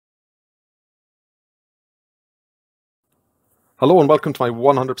Hello and welcome to my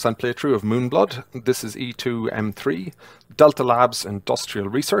 100% playthrough of Moonblood. This is E2M3, Delta Labs Industrial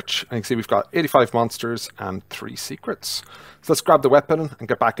Research. And you can see we've got 85 monsters and 3 secrets. So let's grab the weapon and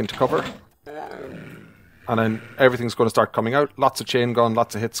get back into cover. And then everything's going to start coming out. Lots of chain gun,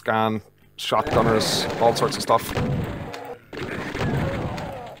 lots of hit scan, shotgunners, all sorts of stuff.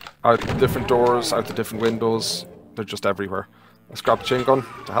 Out the different doors, out the different windows. They're just everywhere. Let's grab the chain gun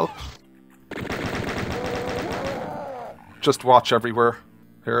to help. Just watch everywhere.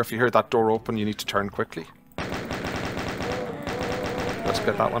 Here, if you hear that door open, you need to turn quickly. Let's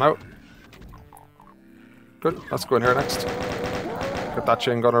get that one out. Good, let's go in here next. Get that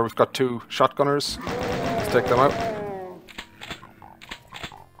chain gunner. We've got 2 shotgunners. Let's take them out.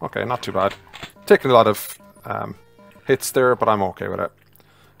 Okay, not too bad. Taking a lot of hits there, but I'm okay with it.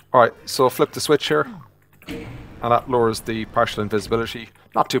 Alright, so flip the switch here. And that lowers the partial invisibility.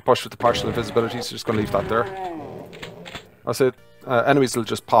 Not too pushed with the partial invisibility, so just going to leave that there. I said enemies will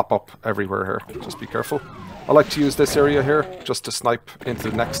just pop up everywhere here. Just be careful. I like to use this area here just to snipe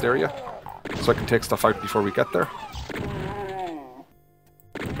into the next area, so I can take stuff out before we get there.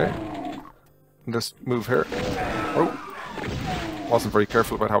 Okay. And just move here. Oh, wasn't very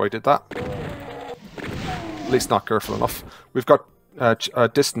careful about how I did that. At least not careful enough. We've got a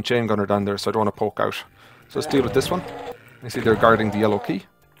distant chain gunner down there, so I don't want to poke out. So let's deal with this one. You see they're guarding the yellow key.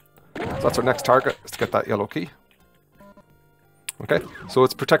 So that's our next target, is to get that yellow key. Okay, so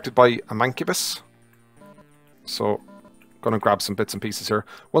it's protected by a mancubus. So, gonna grab some bits and pieces here.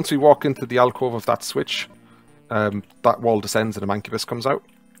 Once we walk into the alcove of that switch, that wall descends and a mancubus comes out.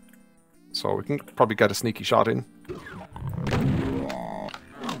 So we can probably get a sneaky shot in.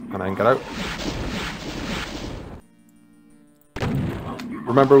 And then get out.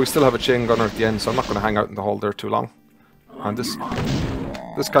 Remember, we still have a chain gunner at the end, so I'm not going to hang out in the hall there too long. And this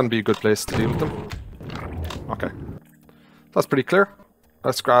can be a good place to deal with them. Okay. That's pretty clear.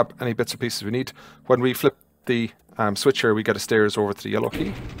 Let's grab any bits or pieces we need. When we flip the switch here, we get a stairs over to the yellow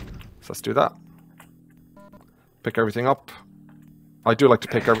key. So let's do that. Pick everything up. I do like to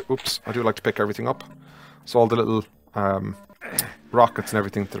pick everything up. So all the little rockets and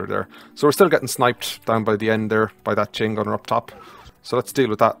everything that are there. So we're still getting sniped down by the end there by that chain gunner up top. So let's deal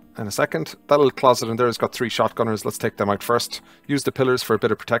with that in a second. That little closet in there has got 3 shotgunners. Let's take them out first. Use the pillars for a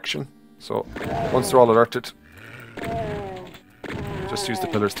bit of protection. So once they're all alerted, just use the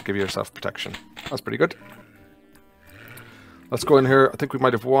pillars to give yourself protection. That's pretty good. Let's go in here. I think we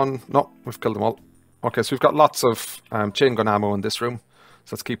might have won. No, we've killed them all. Okay, so we've got lots of chain gun ammo in this room.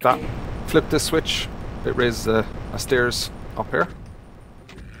 So let's keep that. Flip this switch. It raises a stairs up here.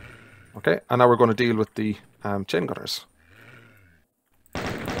 Okay, and now we're going to deal with the chain gunners.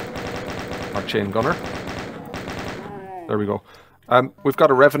 Our chain gunner. There we go. We've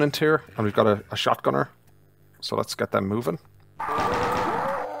got a revenant here, and we've got a shotgunner. So let's get them moving.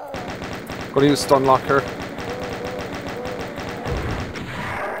 Going to use stun lock here.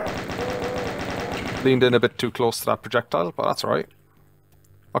 Leaned in a bit too close to that projectile, but that's alright.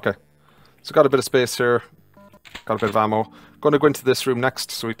 Okay, so got a bit of space here. Got a bit of ammo. Going to go into this room next.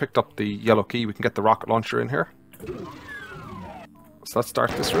 So we picked up the yellow key. We can get the rocket launcher in here. So let's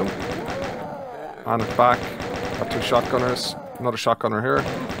start this room. And at the back, got 2 shotgunners. Another shotgunner here.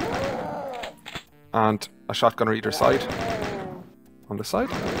 And a shotgunner either side. On this side.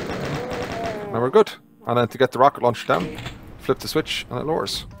 Now we're good. And then to get the rocket launcher down, flip the switch and it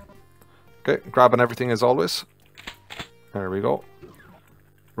lowers. Okay, grabbing everything as always. There we go.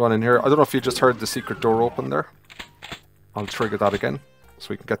 Run in here. I don't know if you just heard the secret door open there. I'll trigger that again so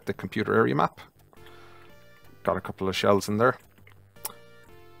we can get the computer area map. Got a couple of shells in there.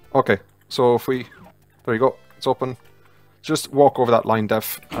 Okay, so if we... There you go. It's open. Just walk over that line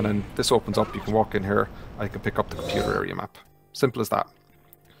def and then this opens up. You can walk in here and you can pick up the computer area map. Simple as that.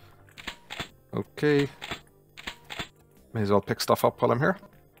 Okay. May as well pick stuff up while I'm here.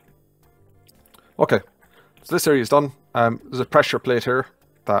 Okay. So this area is done. There's a pressure plate here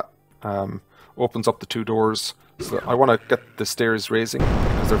that opens up the 2 doors. So I want to get the stairs raising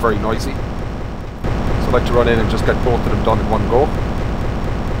because they're very noisy. So I like to run in and just get both of them done in one go.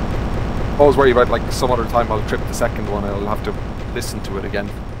 Always worry about like some other time I'll trip the second one and I'll have to listen to it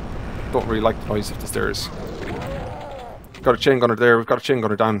again. Don't really like the noise of the stairs. Got a chain gunner there. We've got a chain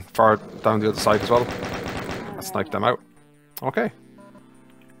gunner far down the other side as well. Let's snipe them out. Okay.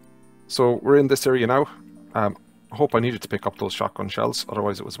 So we're in this area now. I hope I needed to pick up those shotgun shells,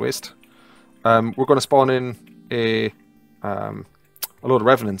 otherwise it was waste. We're going to spawn in a load of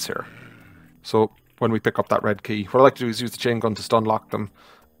revenants here. So when we pick up that red key, what I like to do is use the chain gun to stun lock them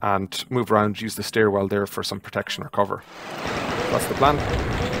and move around, use the stairwell there for some protection or cover. That's the plan.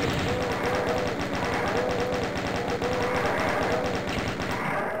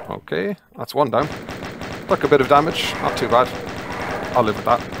 Okay, that's one down. Took a bit of damage, not too bad. I'll live with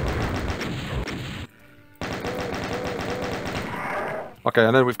that. Okay,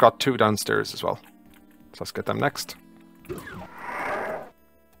 and then we've got 2 downstairs as well. So let's get them next.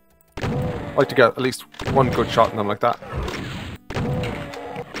 I like to get at least 1 good shot in them like that.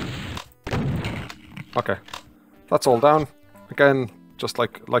 Okay, that's all down. Again, just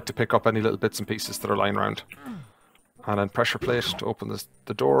like to pick up any little bits and pieces that are lying around. And then pressure plate to open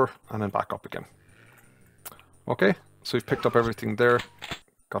the door, and then back up again. Okay, so we've picked up everything there.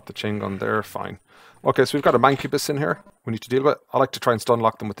 Got the chain gun there, fine. Okay, so we've got a mancubus in here we need to deal with. I like to try and stun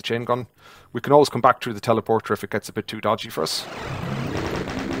lock them with the chain gun. We can always come back through the teleporter if it gets a bit too dodgy for us.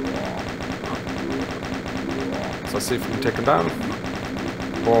 So let's see if we can take him down.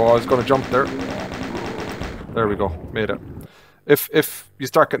 Oh, I was going to jump there. There we go, made it. If you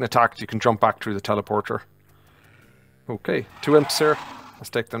start getting attacked, you can jump back through the teleporter. Okay, 2 imps here. Let's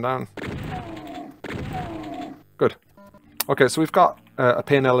take them down. Good. Okay, so we've got a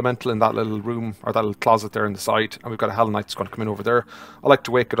pain elemental in that little room, or that little closet there in the side, and we've got a Hell Knight that's going to come in over there. I like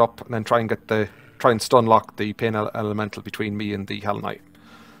to wake it up and then try and stun lock the pain elemental between me and the Hell Knight.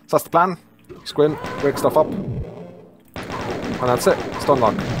 So that's the plan. Just go in, wake stuff up, and that's it. Stun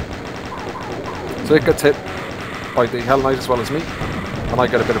lock. So it gets hit by the Hell Knight as well as me, and I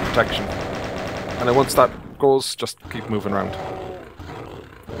get a bit of protection. And then once that goes, just keep moving around.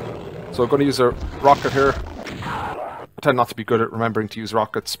 So I'm going to use a rocket here. I tend not to be good at remembering to use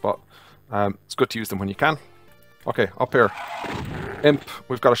rockets, but it's good to use them when you can. Okay, up here. Imp,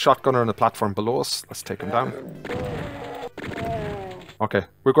 we've got a shotgunner on the platform below us. Let's take him down. Okay,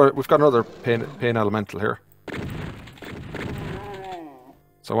 we've got another pain elemental here.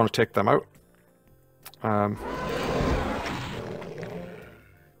 So I want to take them out.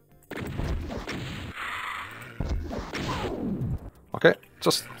 Okay,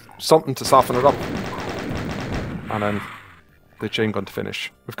 just something to soften it up. And then the chain gun to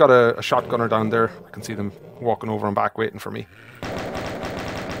finish. We've got a shotgunner down there. I can see them walking over and back waiting for me.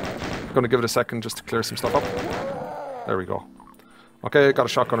 I'm going to give it a second just to clear some stuff up. There we go. Okay, got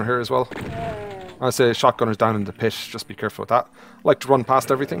a shotgunner here as well. I say shotgunner's down in the pit, just be careful with that. I like to run past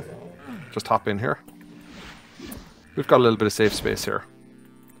everything. Just hop in here. We've got a little bit of safe space here.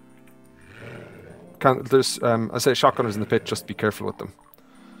 I say shotgunners in the pit, just be careful with them.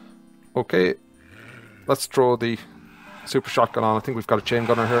 Okay, let's throw the super shotgun on. I think we've got a chain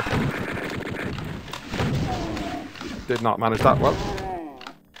gunner here. Did not manage that well.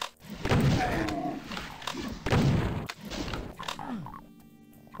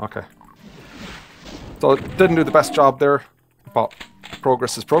 Okay. So didn't do the best job there, but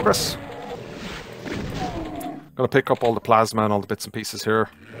progress is progress. Gonna pick up all the plasma and all the bits and pieces here.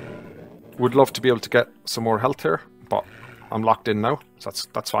 Would love to be able to get some more health here, but I'm locked in now, so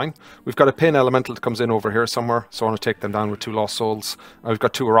that's fine. We've got a pain elemental that comes in over here somewhere, so I want to take them down with 2 lost souls. And we've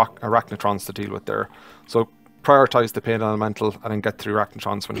got 2 arachnotrons to deal with there. So prioritize the pain elemental and then get through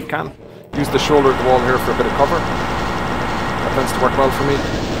arachnotrons when you can. Use the shoulder of the wall here for a bit of cover. That tends to work well for me.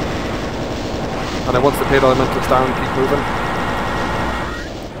 And then once the pain elemental's down, keep moving.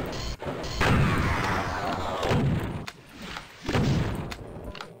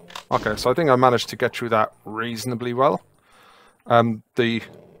 Okay, so I think I managed to get through that reasonably well.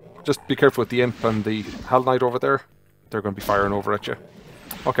 Just be careful with the imp and the Hell Knight over there. They're going to be firing over at you.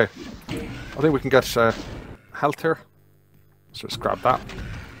 Okay, I think we can get health here. So just grab that.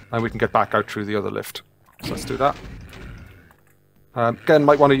 And we can get back out through the other lift. So let's do that. Again,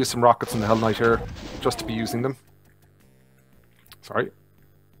 might want to use some rockets in the Hell Knight here, just to be using them. Sorry.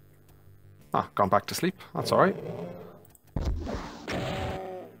 Ah, gone back to sleep. That's alright.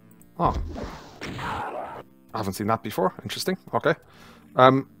 Oh. I haven't seen that before. Interesting. Okay.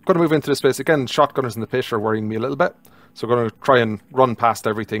 Going to move into this space. Again, shotgunners in the pit are worrying me a little bit. So I'm going to try and run past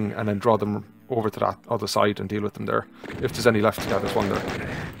everything and then draw them over to that other side and deal with them there. If there's any left, yeah, there's one there.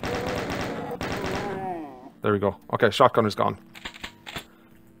 There we go. Okay, shotgunner's gone.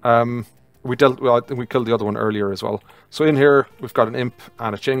 We killed the other one earlier as well. So in here, we've got an imp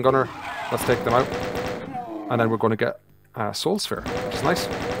and a chain gunner. Let's take them out. And then we're going to get a soul sphere, which is nice.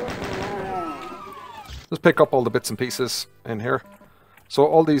 Just pick up all the bits and pieces in here. So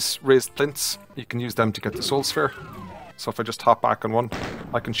all these raised plinths, you can use them to get the soul sphere. So if I just hop back on one,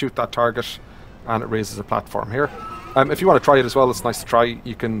 I can shoot that target and it raises a platform here. If you want to try it as well, it's nice to try.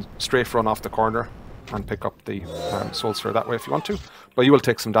 You can strafe run off the corner and pick up the soul sphere that way if you want to. But you will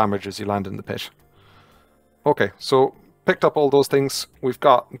take some damage as you land in the pit. Okay, so picked up all those things. We've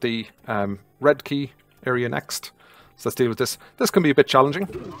got the red key area next. So let's deal with this. This can be a bit challenging.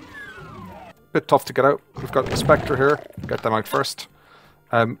 Bit tough to get out. We've got the Spectre here. Get them out first.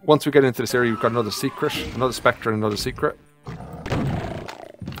 Once we get into this area, we've got another secret, another spectre, and another secret.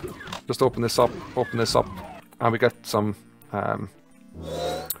 Just open this up, and we get some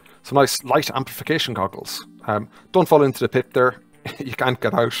nice light amplification goggles. Don't fall into the pit there. You can't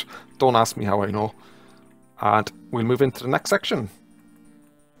get out. Don't ask me how I know. And we'll move into the next section.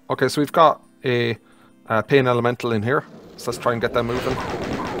 Okay, so we've got a pain elemental in here. So let's try and get them moving.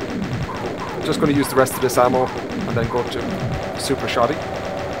 Just going to use the rest of this ammo and then go to super shoddy.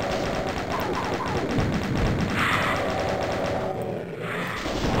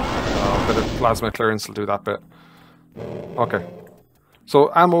 A bit of plasma clearance will do that bit. Okay.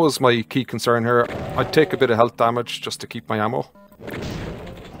 So ammo is my key concern here. I'd take a bit of health damage just to keep my ammo.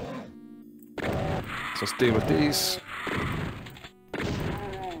 So let's deal with these.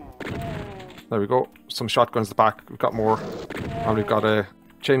 There we go. Some shotguns at the back. We've got more. And we've got a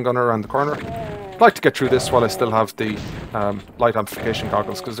chain gunner around the corner. I'd like to get through this while I still have the light amplification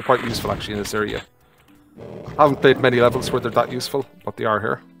goggles, because they're quite useful actually in this area. I haven't played many levels where they're that useful, but they are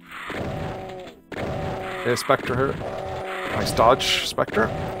here. Okay, Spectre here. Nice dodge, Spectre.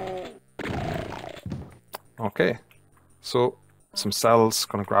 Okay. So, some cells.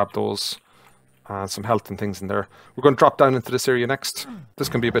 Gonna grab those. And some health and things in there. We're going to drop down into this area next. This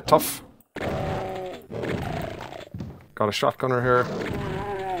can be a bit tough. Got a shotgunner here.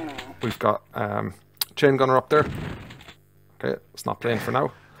 We've got chain gunner up there. Okay, it's not playing for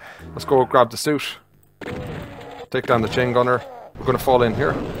now. Let's go grab the suit. Take down the chain gunner. We're going to fall in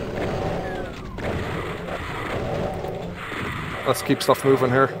here. Let's keep stuff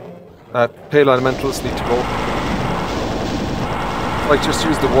moving here. Pale elementals need to go. I just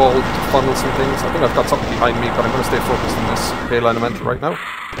use the wall to funnel some things. I think I've got something behind me, but I'm going to stay focused on this pale elemental right now.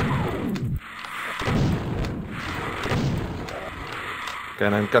 Okay,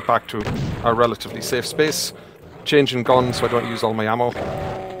 and then get back to a relatively safe space. Changing gun so I don't use all my ammo.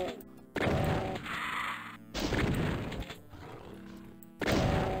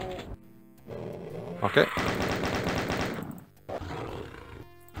 Okay.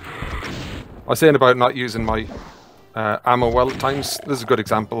 I was saying about not using my ammo well at times. This is a good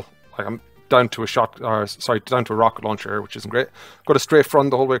example. Like I'm down to down to a rocket launcher here, which isn't great. Got a strafe run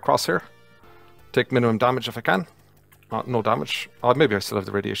the whole way across here. Take minimum damage if I can. No damage. Maybe I still have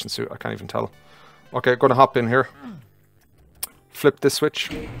the radiation suit. I can't even tell. Okay, going to hop in here. Flip this switch.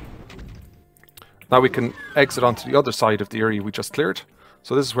 Now we can exit onto the other side of the area we just cleared.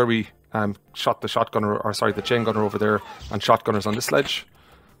 So this is where we shot the shotgunner, or sorry, the chain gunner over there, and shotgunners on this ledge.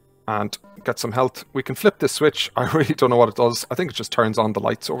 And get some health. We can flip this switch. I really don't know what it does. I think it just turns on the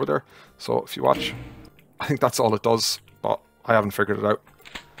lights over there. So if you watch, I think that's all it does, but I haven't figured it out.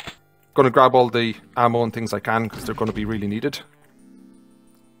 Going to grab all the ammo and things I can, because they're going to be really needed.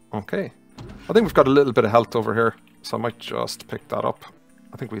 Okay. I think we've got a little bit of health over here, so I might just pick that up.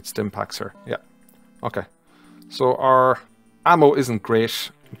 I think we had stim packs here. Yeah. Okay. So our ammo isn't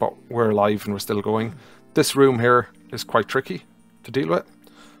great, but we're alive and we're still going. This room here is quite tricky to deal with.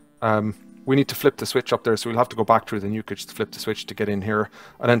 We need to flip the switch up there, so we'll have to go back through the nukage to flip the switch to get in here.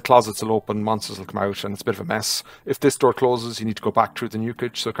 And then closets will open, monsters will come out, and it's a bit of a mess. If this door closes, you need to go back through the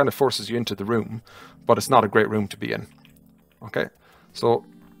nukage, so it kind of forces you into the room, but it's not a great room to be in. Okay, so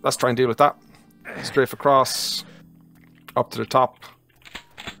let's try and deal with that. Strafe across, up to the top,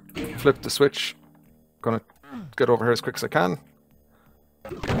 flip the switch. Gonna get over here as quick as I can.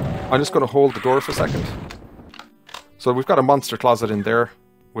 I'm just gonna hold the door for a second. So we've got a monster closet in there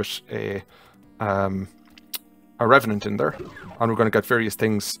with a revenant in there, and we're going to get various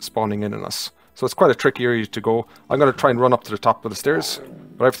things spawning in on us. So it's quite a tricky area to go. I'm going to try and run up to the top of the stairs,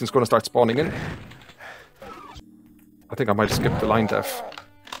 but everything's going to start spawning in. I think I might have skipped the line def.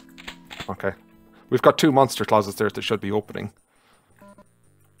 Okay. We've got 2 monster closets there that should be opening.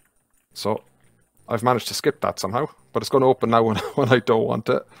 So I've managed to skip that somehow, but it's going to open now when I don't want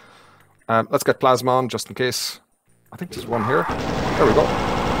it. Let's get plasma on just in case. I think there's one here. There we go.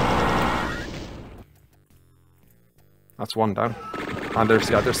 That's one down. And there's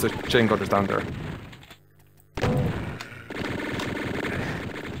the chain gunners down there.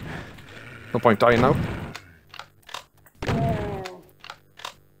 No point dying now.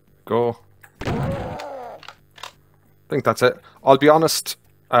 Go. I think that's it. I'll be honest,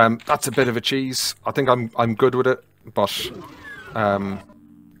 that's a bit of a cheese. I think I'm good with it, but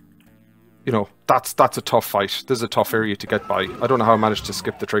you know, that's a tough fight. This is a tough area to get by. I don't know how I managed to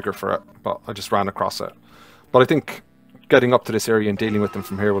skip the trigger for it, but I just ran across it. But I think getting up to this area and dealing with them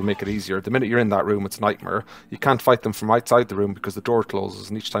from here will make it easier. The minute you're in that room, it's a nightmare. You can't fight them from outside the room because the door closes,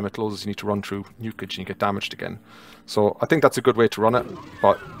 and each time it closes, you need to run through nukage and you get damaged again. So I think that's a good way to run it,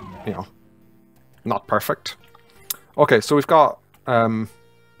 but, you know, not perfect. Okay, so we've got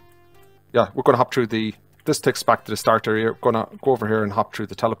yeah, we're going to hop through the... This takes us back to the start area. We're going to go over here and hop through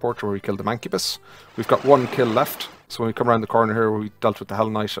the teleporter where we killed the Mancubus. We've got 1 kill left. So when we come around the corner here where we dealt with the Hell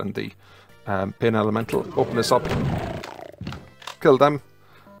Knight and the Pain Elemental, open this up, kill them,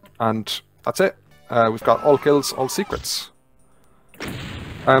 and that's it. We've got all kills, all secrets.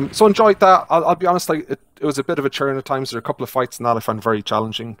 So enjoyed that. I'll be honest, like, it was a bit of a churn at times. There were a couple of fights in that I found very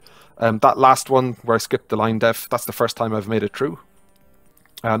challenging. That last one where I skipped the line def, that's the first time I've made it through.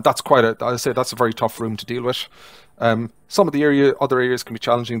 That's quite a, I say that's a very tough room to deal with. Some of the other areas can be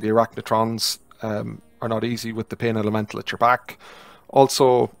challenging. The Arachnotrons are not easy with the Pain Elemental at your back.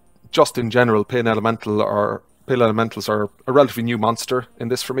 Also, just in general, Pain Elementals are a relatively new monster in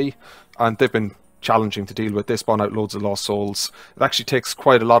this for me, and they've been challenging to deal with. They spawn out loads of lost souls. It actually takes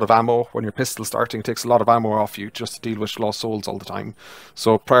quite a lot of ammo when you're pistol starting. It takes a lot of ammo off you just to deal with lost souls all the time.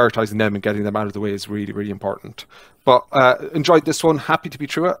 So prioritizing them and getting them out of the way is really, really important. But enjoyed this one. Happy to be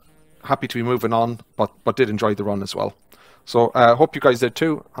through it. Happy to be moving on, but did enjoy the run as well. So hope you guys did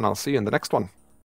too, and I'll see you in the next one.